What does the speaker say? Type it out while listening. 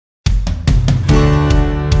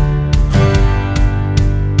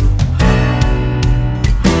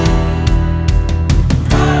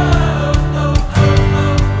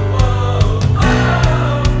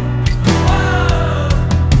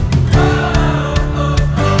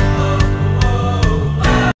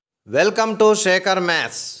Welcome to Shaker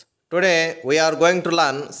Maths. Today we are going to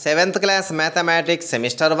learn 7th class Mathematics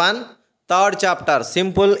Semester 1, 3rd chapter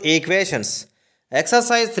Simple Equations.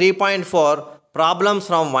 Exercise 3.4 Problems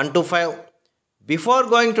from 1 to 5. Before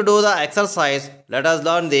going to do the exercise, let us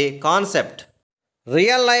learn the concept.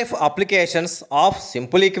 Real life applications of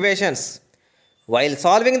simple equations. While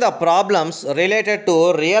solving the problems related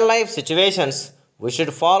to real life situations, we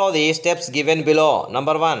should follow the steps given below.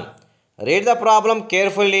 Number 1. Read the problem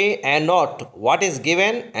carefully and note what is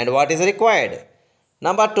given and what is required.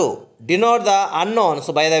 Number 2. Denote the unknowns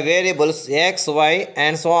by the variables x, y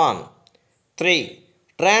and so on. 3.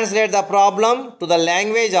 Translate the problem to the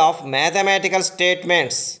language of mathematical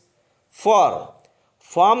statements. 4.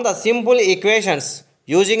 Form the simple equations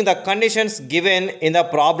using the conditions given in the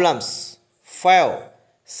problems. 5.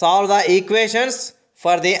 Solve the equations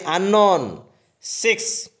for the unknown.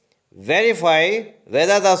 6. Verify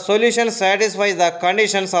whether the solution satisfies the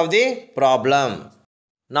conditions of the problem.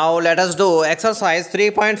 Now let us do exercise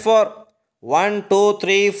 3.4. 1, 2,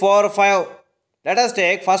 3, 4, 5. Let us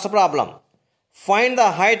take first problem. Find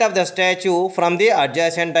the height of the statue from the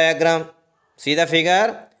adjacent diagram. See the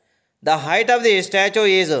figure. The height of the statue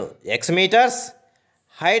is x meters.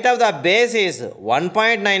 Height of the base is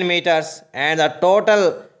 1.9 meters and the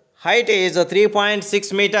total height is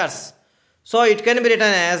 3.6 meters. So it can be written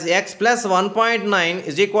as x plus 1.9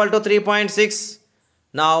 is equal to 3.6.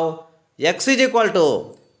 Now x is equal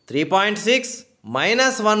to 3.6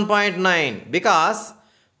 minus 1.9 because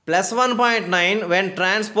plus 1.9 when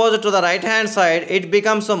transposed to the right hand side it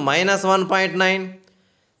becomes minus 1.9.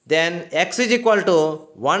 Then x is equal to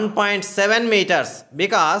 1.7 meters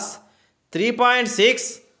because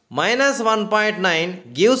 3.6 minus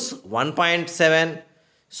 1.9 gives 1.7.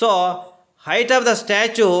 So height of the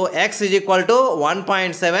statue x is equal to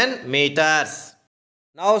 1.7 meters.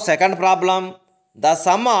 Now second problem. The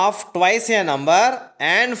sum of twice a number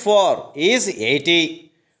and 4 is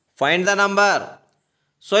 80. Find the number.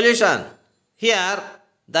 Solution. Here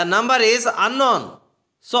the number is unknown.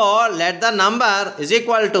 So let the number is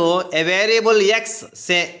equal to a variable x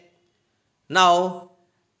say. Now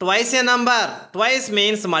twice a number. Twice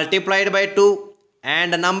means multiplied by 2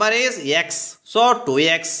 and the number is x. So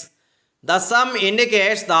 2x. The sum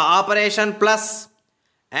indicates the operation plus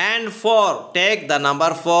and 4 take the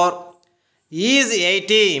number 4 is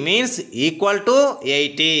 80 means equal to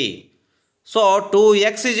 80. So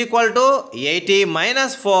 2x is equal to 80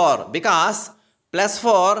 minus 4 because plus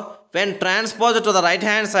 4 when transposed to the right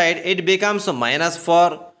hand side it becomes minus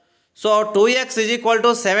 4. So 2x is equal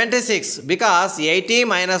to 76 because 80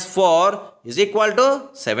 minus 4 is equal to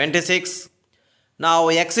 76. Now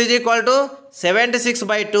x is equal to 76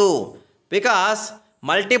 by 2. Because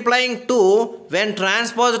multiplying 2 when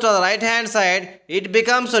transposed to the right hand side it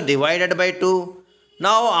becomes divided by 2.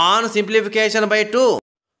 Now on simplification by 2.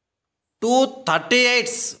 2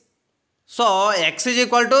 38s. So x is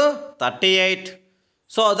equal to 38.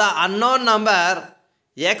 So the unknown number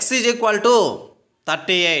x is equal to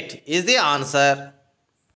 38 is the answer.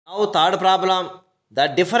 Now third problem. The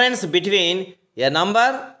difference between a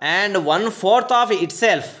number and 1/4 of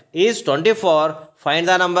itself is 24. Find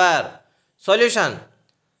the number. Solution.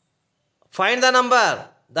 Find the number.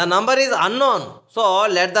 The number is unknown. So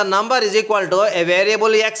let the number is equal to a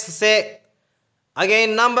variable x say.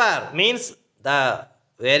 Again number means the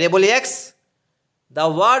variable x. The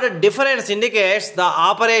word difference indicates the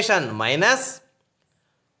operation minus.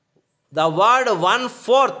 The word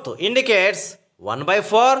 1/4 indicates 1 by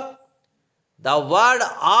 4. The word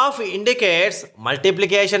of indicates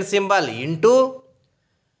multiplication symbol into.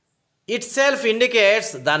 Itself indicates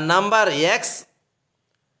the number x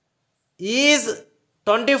is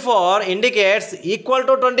 24 indicates equal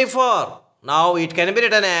to 24. Now it can be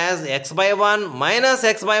written as x by 1 minus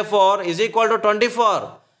x by 4 is equal to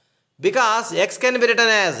 24 because x can be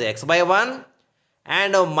written as x by 1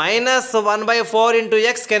 and minus 1 by 4 into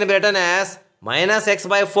x can be written as minus x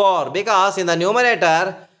by 4 because in the numerator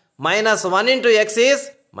minus 1 into x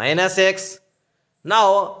is minus x.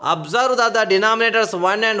 Now observe that the denominators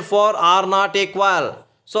 1 and 4 are not equal.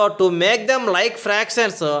 So to make them like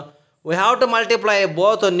fractions, we have to multiply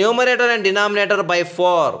both numerator and denominator by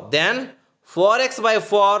 4. Then 4x by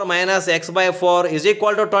 4 minus x by 4 is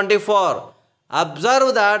equal to 24.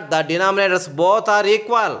 Observe that the denominators both are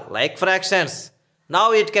equal like fractions. Now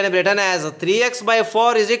it can be written as 3x by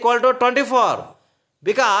 4 is equal to 24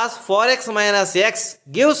 because 4x minus x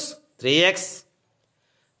gives 3x.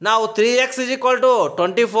 Now 3x is equal to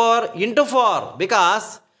 24 into 4 because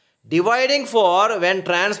dividing 4 when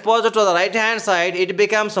transposed to the right hand side it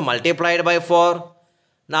becomes multiplied by 4.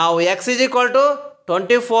 Now x is equal to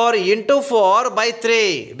 24 into 4 by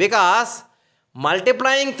 3 because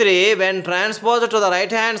multiplying 3 when transposed to the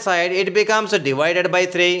right hand side it becomes divided by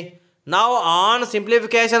 3. Now on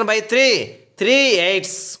simplification by 3, 3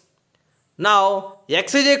 eighths. Now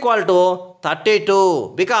x is equal to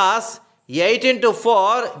 32 because 8 into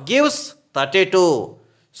 4 gives 32.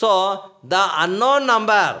 So the unknown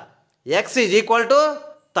number x is equal to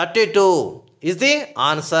 32 is the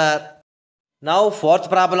answer. Now fourth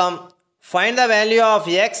problem. Find the value of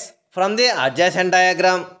x from the adjacent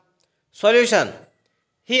diagram. Solution.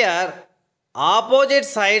 Here opposite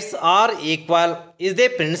sides are equal is the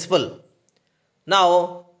principle.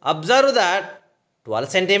 Now observe that 12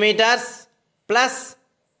 centimeters plus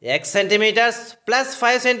x centimeters plus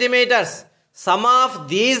 5 centimeters. Sum of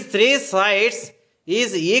these three sides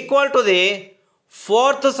is equal to the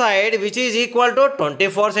fourth side which is equal to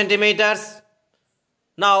 24 centimeters.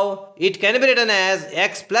 Now it can be written as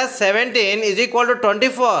x plus 17 is equal to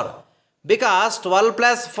 24 because 12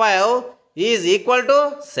 plus 5 is equal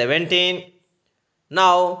to 17.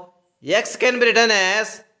 Now x can be written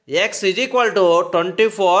as x is equal to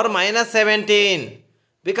 24 minus 17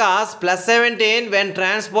 because plus 17 when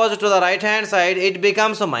transposed to the right hand side it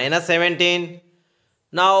becomes minus 17.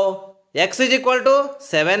 Now x is equal to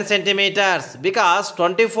 7 centimeters because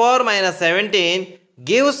 24 minus 17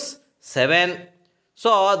 gives 7.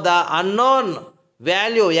 So the unknown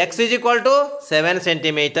value x is equal to 7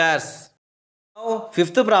 centimeters. Now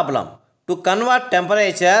fifth problem. To convert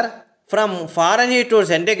temperature from Fahrenheit to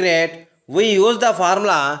centigrade, we use the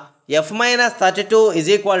formula F minus 32 is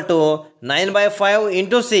equal to 9 by 5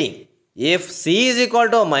 into C. If C is equal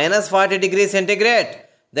to minus 40 degrees centigrade,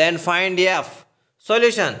 then find F.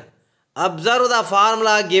 Solution. Observe the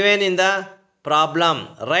formula given in the problem.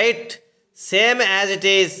 Write same as it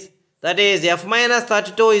is. That is F minus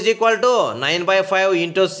 32 is equal to 9 by 5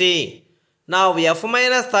 into C. Now F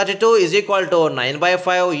minus 32 is equal to 9 by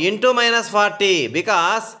 5 into minus 40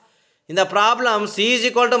 because in the problem C is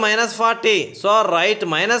equal to minus 40. So write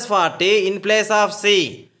minus 40 in place of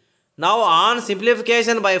C. Now on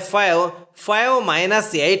simplification by 5, 5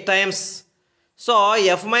 minus 8 times. So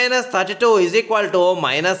F minus 32 is equal to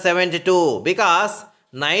minus 72 because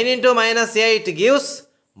 9 into minus 8 gives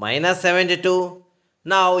minus 72.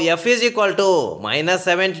 Now F is equal to minus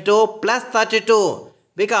 72 plus 32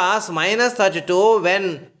 because minus 32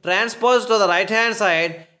 when transposed to the right hand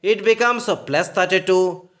side it becomes plus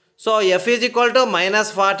 32. So F is equal to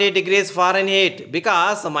minus 40 degrees Fahrenheit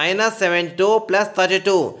because minus 72 plus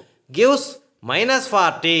 32 gives minus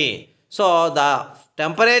 40. So the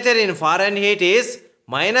temperature in Fahrenheit is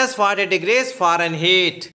minus 40 degrees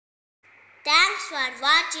Fahrenheit. Thanks for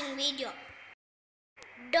watching video.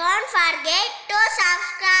 Don't forget to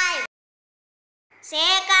subscribe. Say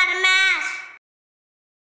Math.